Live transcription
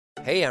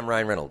Hey, I'm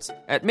Ryan Reynolds.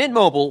 At Mint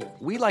Mobile,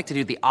 we like to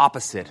do the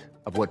opposite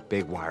of what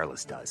Big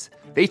Wireless does.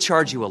 They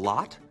charge you a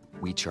lot,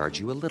 we charge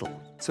you a little.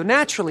 So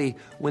naturally,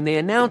 when they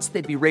announced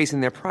they'd be raising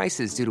their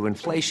prices due to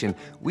inflation,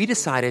 we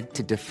decided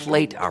to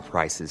deflate our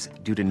prices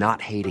due to not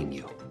hating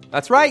you.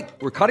 That's right.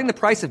 We're cutting the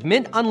price of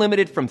Mint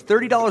Unlimited from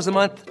 $30 a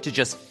month to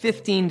just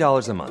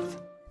 $15 a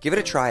month. Give it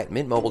a try at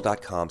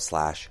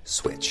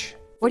mintmobile.com/switch.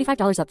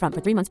 $45 up front for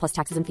 3 months plus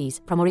taxes and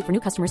fees. Promo rate for new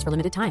customers for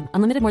limited time.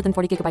 Unlimited more than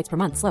 40 gigabytes per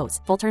month. Slows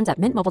full terms at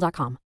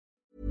mintmobile.com.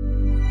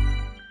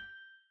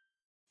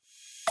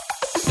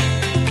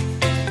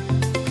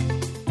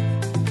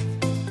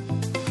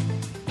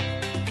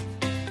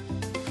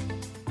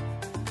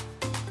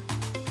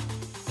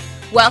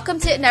 Welcome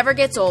to It Never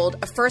Gets Old,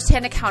 a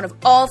first-hand account of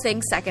all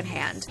things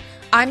secondhand.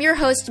 I'm your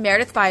host,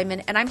 Meredith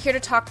Feynman, and I'm here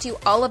to talk to you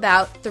all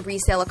about the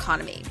resale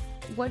economy.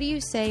 What do you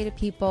say to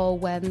people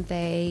when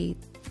they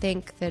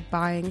think that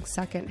buying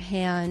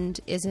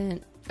secondhand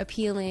isn't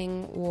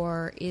appealing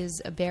or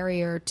is a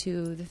barrier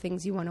to the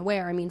things you want to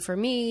wear? I mean, for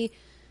me,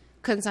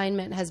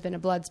 consignment has been a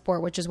blood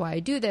sport, which is why I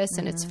do this,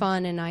 and it's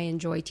fun, and I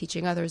enjoy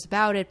teaching others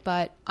about it,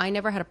 but I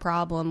never had a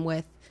problem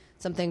with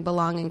something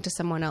belonging to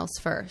someone else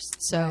first.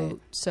 So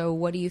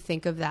what do you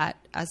think of that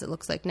as it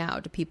looks like now?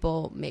 Do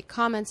people make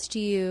comments to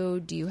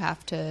you? Do you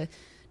have to,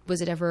 was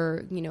it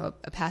ever,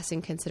 a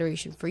passing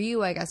consideration for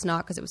you? I guess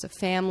not, because it was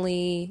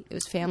family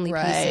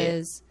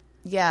pieces.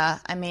 Yeah.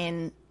 I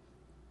mean,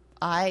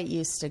 I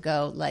used to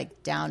go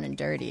down and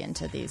dirty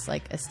into these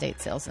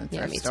estate sales and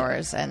thrift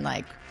stores. And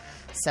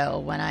so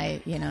when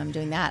I'm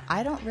doing that,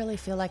 I don't really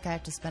feel like I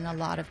have to spend a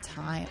lot of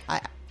time,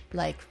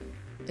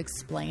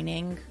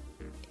 explaining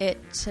it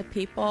to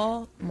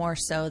people more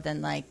so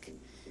than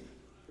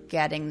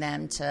getting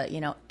them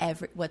to,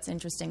 what's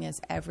interesting is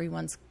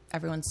everyone's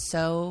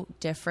so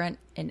different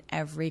in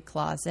every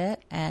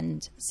closet.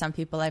 And some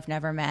people I've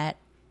never met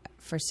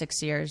for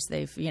 6 years,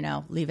 they've,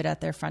 leave it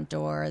at their front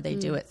door. They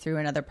do it through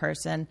another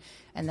person.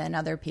 And then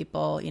other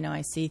people,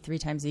 I see 3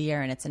 times a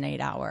year and it's an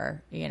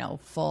 8-hour,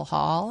 full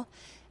haul.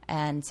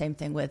 And same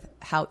thing with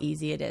how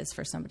easy it is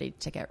for somebody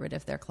to get rid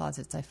of their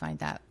closets. I find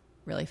that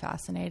really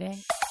fascinating.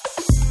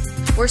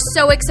 We're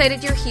so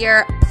excited you're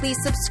here. Please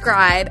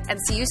subscribe and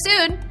see you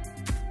soon.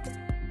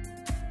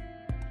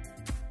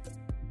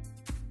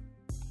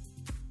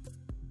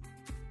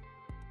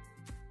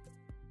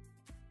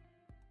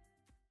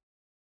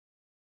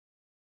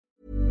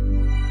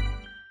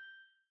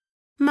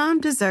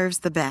 Mom deserves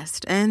the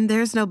best, and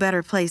there's no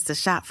better place to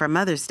shop for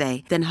Mother's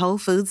Day than Whole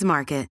Foods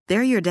Market.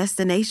 They're your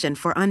destination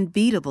for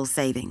unbeatable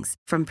savings,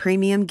 from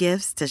premium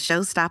gifts to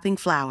show-stopping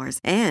flowers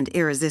and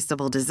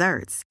irresistible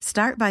desserts.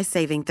 Start by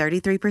saving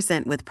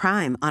 33% with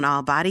Prime on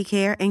all body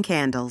care and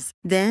candles.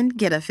 Then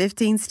get a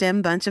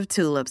 15-stem bunch of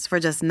tulips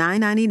for just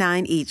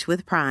 $9.99 each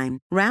with Prime.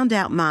 Round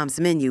out Mom's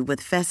menu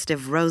with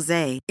festive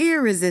rosé,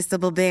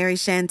 irresistible berry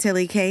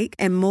chantilly cake,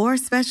 and more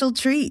special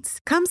treats.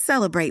 Come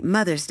celebrate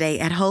Mother's Day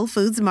at Whole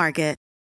Foods Market.